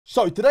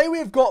So today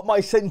we've got my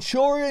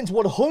Centurions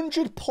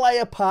 100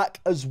 player pack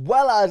as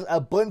well as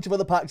a bunch of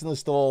other packs in the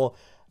store.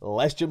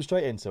 Let's jump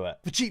straight into it.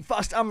 For cheap,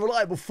 fast and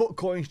reliable foot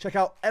coins, check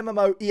out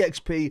MMO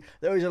EXP.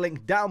 There is a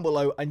link down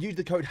below and use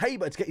the code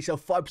HABER to get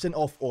yourself 5%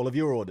 off all of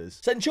your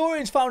orders.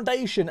 Centurions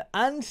Foundation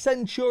and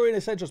Centurion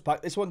Essentials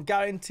pack. This one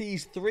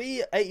guarantees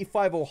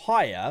 385 or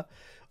higher.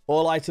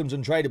 All items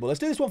untradeable.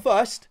 Let's do this one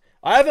first.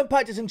 I haven't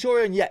packed a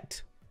Centurion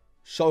yet,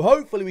 so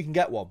hopefully we can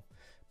get one.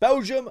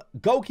 Belgium,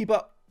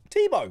 goalkeeper,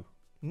 Thibaut.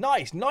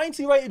 Nice,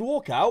 90 rated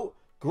walkout,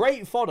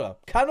 great fodder.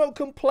 Cannot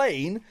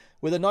complain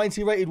with a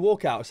 90 rated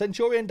walkout.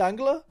 Centurion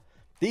Dangler,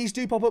 these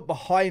do pop up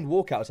behind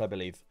walkouts, I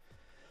believe.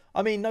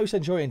 I mean, no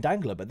Centurion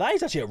Dangler, but that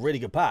is actually a really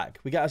good pack.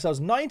 We get ourselves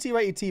 90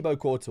 rated Thibaut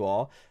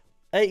Courtois,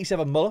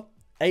 87 Muller,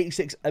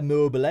 86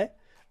 Immobile,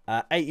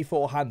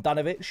 84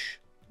 Handanovic.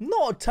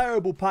 Not a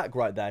terrible pack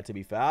right there, to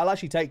be fair. I'll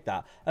actually take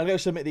that. I'm going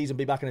to submit these and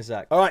be back in a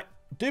sec. All right,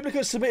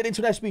 duplicates submitted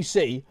into an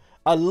SBC.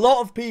 A lot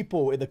of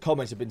people in the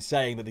comments have been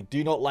saying that they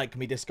do not like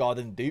me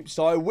discarding dupes.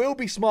 So I will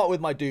be smart with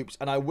my dupes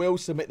and I will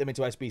submit them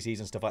into SBCs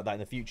and stuff like that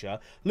in the future.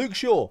 Luke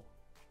Shaw.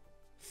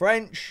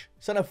 French.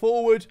 Centre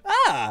forward.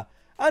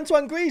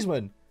 Antoine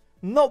Griezmann.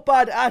 Not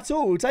bad at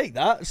all. We'll take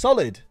that.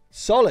 Solid.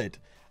 Solid.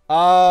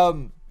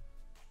 One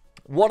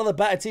of the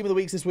better team of the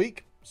weeks this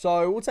week.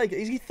 So we'll take it.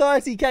 Is he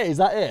 30k? Is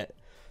that it?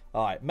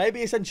 All right.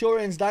 Maybe a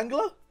Centurions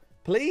Dangler?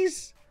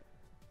 Please?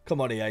 Come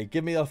on, EA.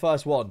 Give me the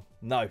first one.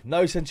 No.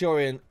 No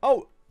Centurion.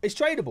 Oh. It's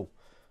tradable.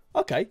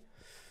 Okay.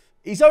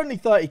 He's only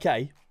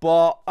 30k,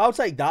 but I'll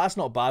take that. That's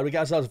not bad. We get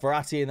ourselves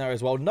Verratti in there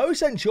as well. No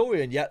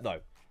Centurion yet, though.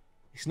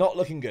 It's not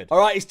looking good. All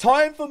right, it's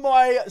time for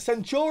my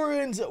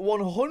Centurions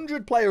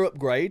 100 player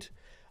upgrade.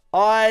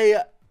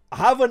 I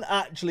haven't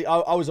actually...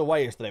 I was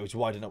away yesterday, which is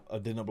why I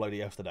didn't upload it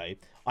yesterday.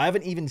 I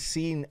haven't even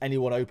seen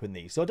anyone open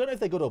these, so I don't know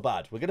if they're good or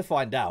bad. We're going to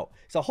find out.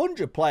 It's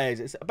 100 players.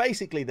 It's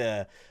basically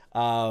the...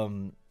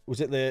 Was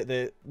it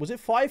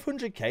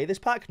 500k this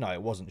pack? No,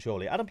 it wasn't,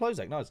 surely. Adam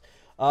Plozek, nice.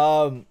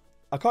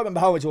 I can't remember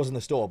how much it was in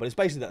the store, but it's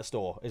basically that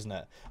store, isn't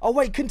it? Oh,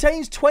 wait,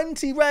 contains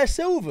 20 rare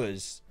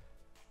silvers.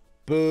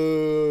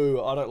 Boo.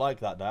 I don't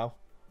like that now.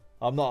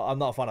 I'm not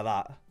a fan of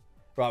that.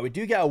 Right, we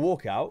do get a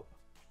walkout.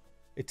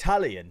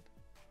 Italian.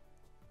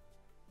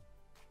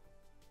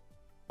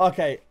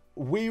 Okay,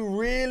 we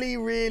really,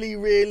 really,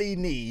 really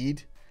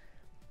need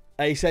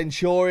a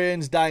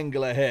Centurions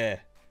Dangler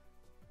here.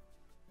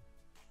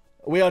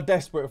 We are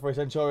desperate for a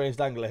Centurions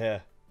Dangler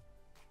here.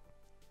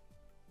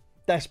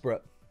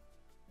 Desperate.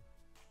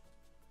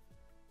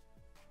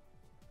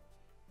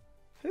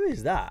 Who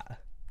is that?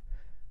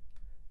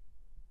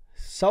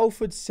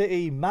 Salford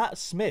City, Matt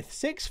Smith.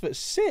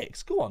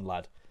 6'6". Go on,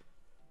 lad.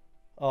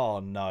 Oh,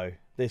 no.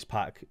 This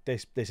pack.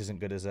 This isn't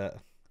good, is it?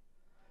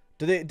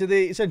 Do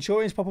the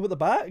Centurions pop up at the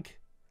back?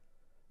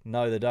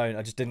 No, they don't.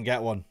 I just didn't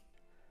get one.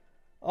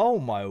 Oh,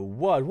 my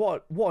word.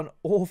 What an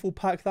awful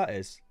pack that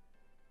is.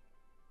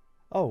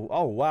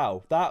 Oh,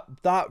 wow.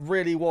 That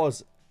really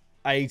was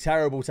a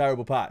terrible,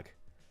 terrible pack.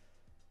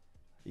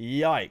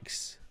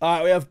 Yikes. All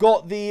right, we have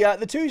got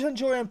the two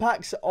Centurion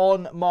packs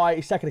on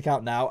my second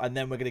account now, and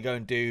then we're going to go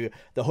and do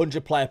the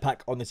 100 player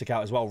pack on this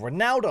account as well.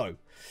 Ronaldo.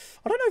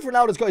 I don't know if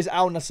Ronaldo's got his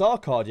Al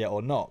Nassr card yet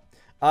or not.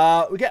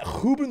 We get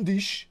Ruben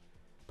Dish.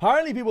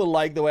 Apparently people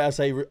like the way I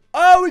say...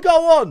 Oh, we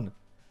got one!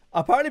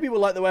 Apparently people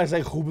like the way I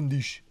say Ruben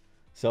Dish.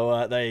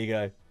 So, there you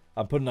go.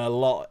 I'm putting a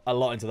lot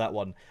into that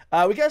one.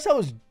 We get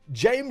ourselves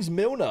James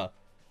Milner.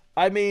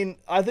 I mean,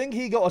 I think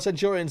he got a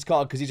Centurions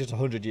card because he's just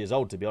 100 years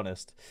old, to be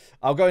honest.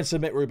 I'll go and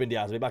submit Ruben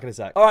Diaz. I'll be back in a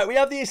sec. All right, we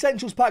have the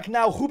Essentials pack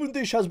now. Ruben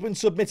Diaz has been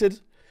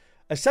submitted.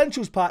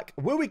 Essentials pack.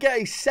 Will we get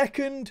a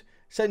second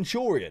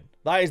Centurion?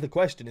 That is the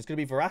question. It's going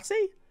to be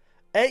Verratti?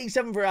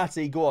 87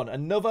 Verratti. Go on.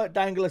 Another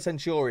Dangler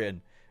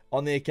Centurion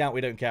on the account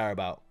we don't care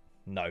about.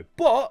 No.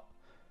 But...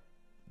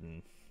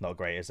 not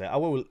great, is it? I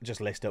will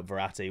just list up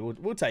Verratti.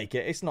 We'll take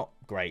it. It's not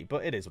great,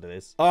 but it is what it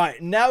is. All right,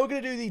 now we're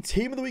going to do the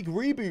Team of the Week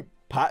reboot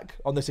pack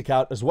on this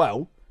account as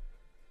well.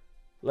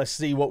 Let's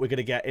see what we're going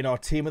to get in our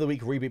Team of the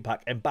Week reboot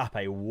pack.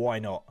 Mbappe, why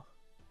not?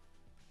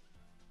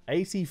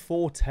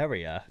 84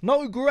 Terrier.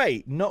 Not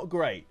great. Not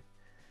great.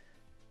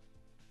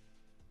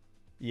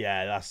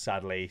 Yeah, that's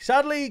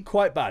sadly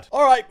quite bad.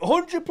 All right,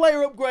 100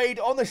 player upgrade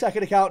on the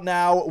second account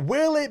now.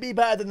 Will it be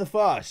better than the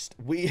first?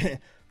 We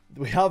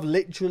have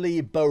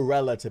literally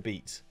Barella to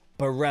beat.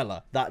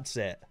 Barella. That's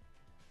it.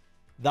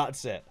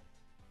 That's it.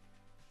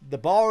 The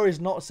bar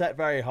is not set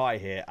very high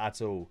here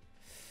at all.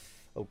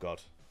 Oh,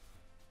 God.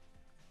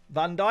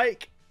 Van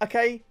Dijk.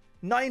 Okay.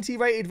 90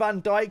 rated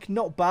Van Dijk.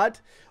 Not bad.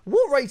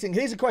 What rating?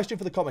 Here's a question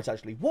for the comments,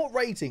 actually. What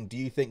rating do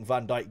you think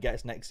Van Dijk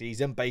gets next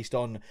season based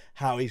on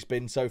how he's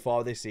been so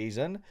far this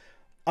season?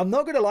 I'm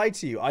not going to lie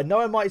to you. I know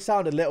it might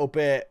sound a little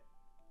bit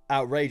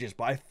outrageous,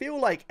 but I feel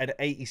like an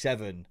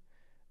 87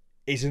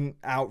 isn't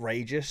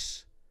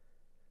outrageous.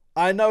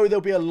 I know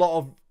there'll be a lot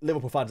of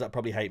Liverpool fans that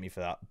probably hate me for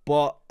that,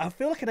 but I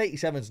feel like an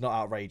 87 is not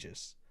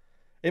outrageous,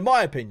 in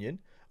my opinion.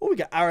 Oh, we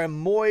got Aaron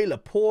Moy,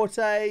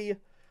 Laporte.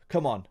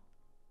 Come on.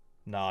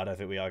 No, I don't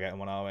think we are getting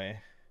one, are we?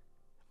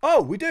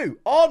 Oh, we do.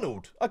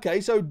 Arnold. Okay,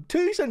 so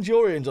 2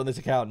 Centurions on this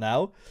account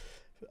now.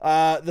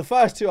 The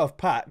first two I've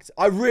packed.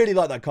 I really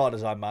like that card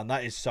design, man.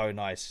 That is so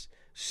nice.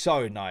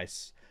 So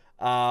nice.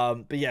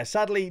 But yeah,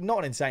 sadly, not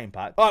an insane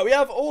pack. All right, we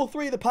have all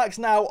three of the packs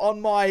now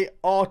on my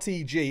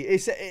RTG.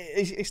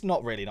 It's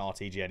not really an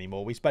RTG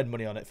anymore. We spend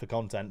money on it for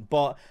content,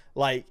 but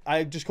like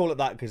I just call it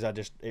that because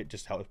it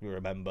just helps me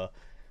remember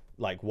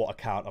like what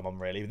account I'm on.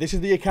 Really, this is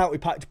the account we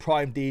packed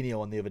Prime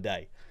Dino on the other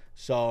day.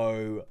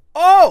 So,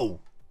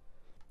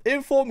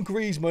 Inform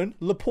Griezmann,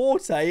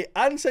 Laporte,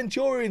 and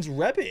Centurions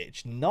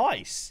Rebic.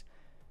 Nice,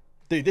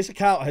 dude. This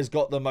account has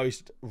got the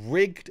most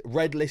rigged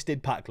red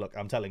listed pack look.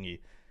 I'm telling you.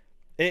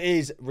 It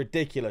is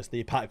ridiculous,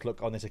 the pack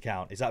look on this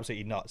account. It's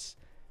absolutely nuts.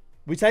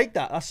 We take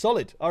that. That's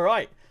solid. All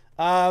right.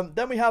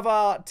 Then we have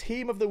our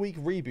Team of the Week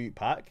reboot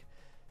pack.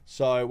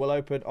 So we'll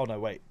open... Oh, no,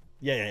 wait.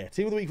 Yeah.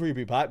 Team of the Week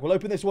reboot pack. We'll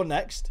open this one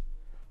next.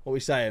 What are we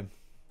saying?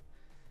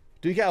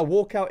 Do we get a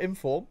walkout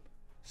inform?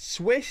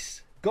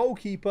 Swiss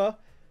goalkeeper.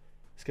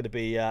 It's going to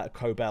be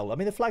Kobel. I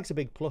mean, the flag's a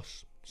big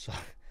plus. So,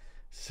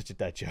 such a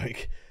dead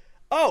joke.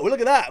 Oh, look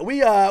at that.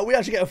 We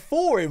actually get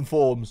 4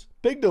 informs.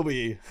 Big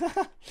W.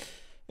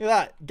 Look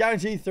at that.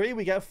 Guaranteed 3,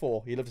 we get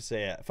 4. You'd love to see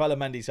it. Fella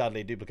Mendy,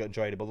 sadly, duplicate and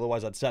tradable.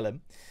 Otherwise, I'd sell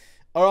him.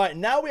 All right,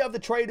 now we have the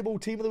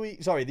tradable Team of the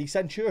Week. Sorry, the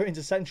Centurions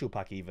Essential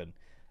pack even.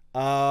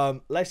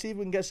 Let's see if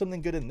we can get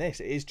something good in this.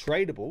 It is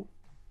tradable.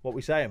 What are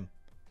we saying?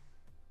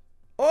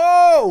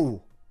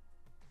 Oh!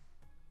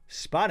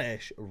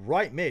 Spanish.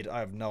 Right mid. I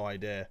have no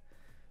idea.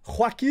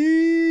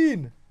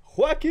 Joaquin!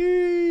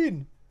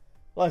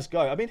 Let's go.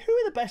 I mean, who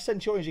are the best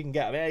Centurions you can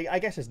get? I mean, I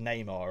guess it's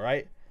Neymar,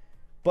 right?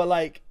 But,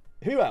 like,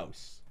 who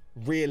else?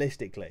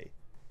 Realistically,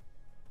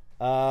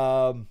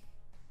 Ben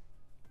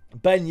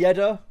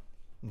Yedder,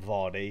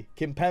 Vardy,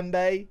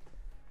 Kimpembe,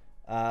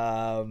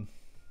 Jordi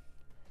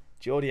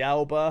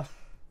Alba,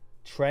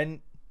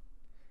 Trent.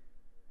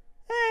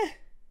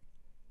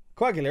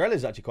 Quagliarella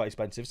is actually quite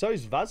expensive. So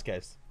is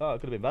Vasquez. Oh, it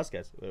could have been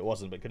Vasquez. It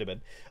wasn't, but it could have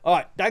been. All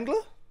right,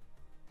 Dangler.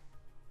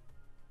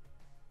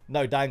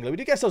 No Dangler. We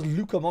do get ourselves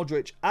Luka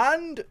Modric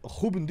and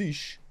Ruben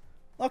Dish.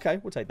 Okay,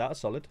 we'll take that.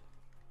 That's solid.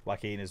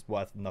 Joaquin is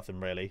worth nothing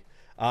really.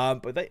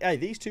 But hey,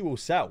 these two will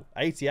sell.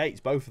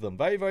 88s, both of them.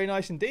 Very, very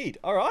nice indeed.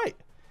 All right.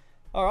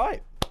 All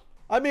right.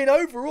 I mean,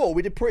 overall,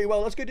 we did pretty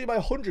well. Let's go do my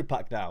 100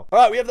 pack now. All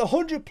right, we have the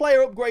 100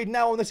 player upgrade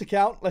now on this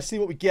account. Let's see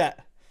what we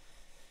get.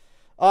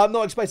 I'm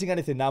not expecting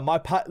anything now. My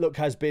pack look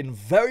has been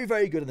very,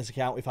 very good on this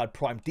account. We've had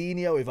Prime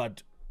Dino. We've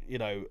had, you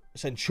know,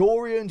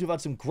 Centurions. We've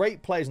had some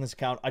great players on this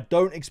account. I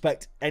don't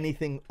expect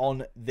anything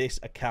on this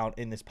account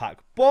in this pack.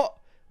 But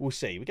we'll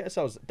see. We get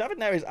ourselves David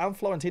Neres and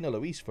Florentino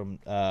Luis from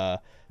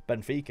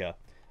Benfica.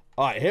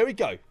 All right, here we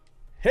go.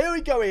 Here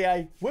we go,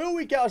 EA. Will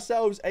we get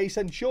ourselves a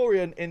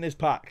Centurion in this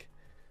pack?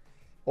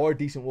 Or a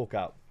decent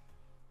walkout?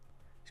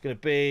 It's going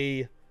to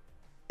be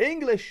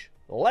English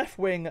left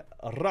wing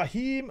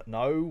Raheem.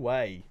 No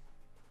way.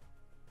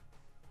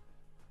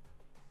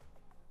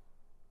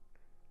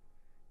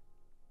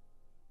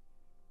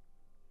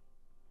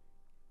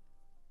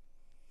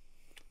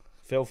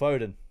 Phil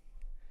Foden.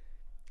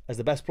 As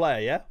the best player,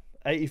 yeah?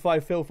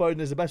 85 Phil Foden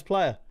is the best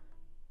player.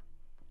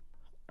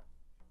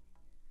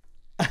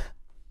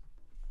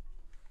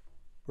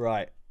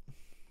 Right.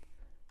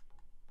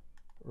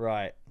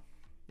 Right.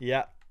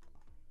 Yeah.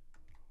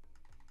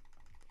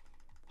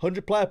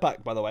 100 player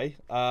pack, by the way.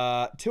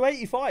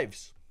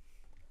 285s.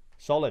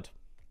 Solid.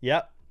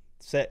 Yep.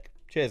 Sick.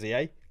 Cheers,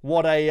 EA.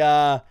 What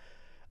a,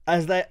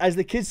 as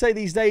the kids say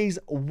these days,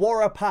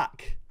 what a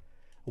pack.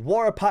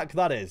 What a pack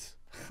that is.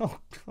 Oh,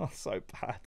 God, so bad.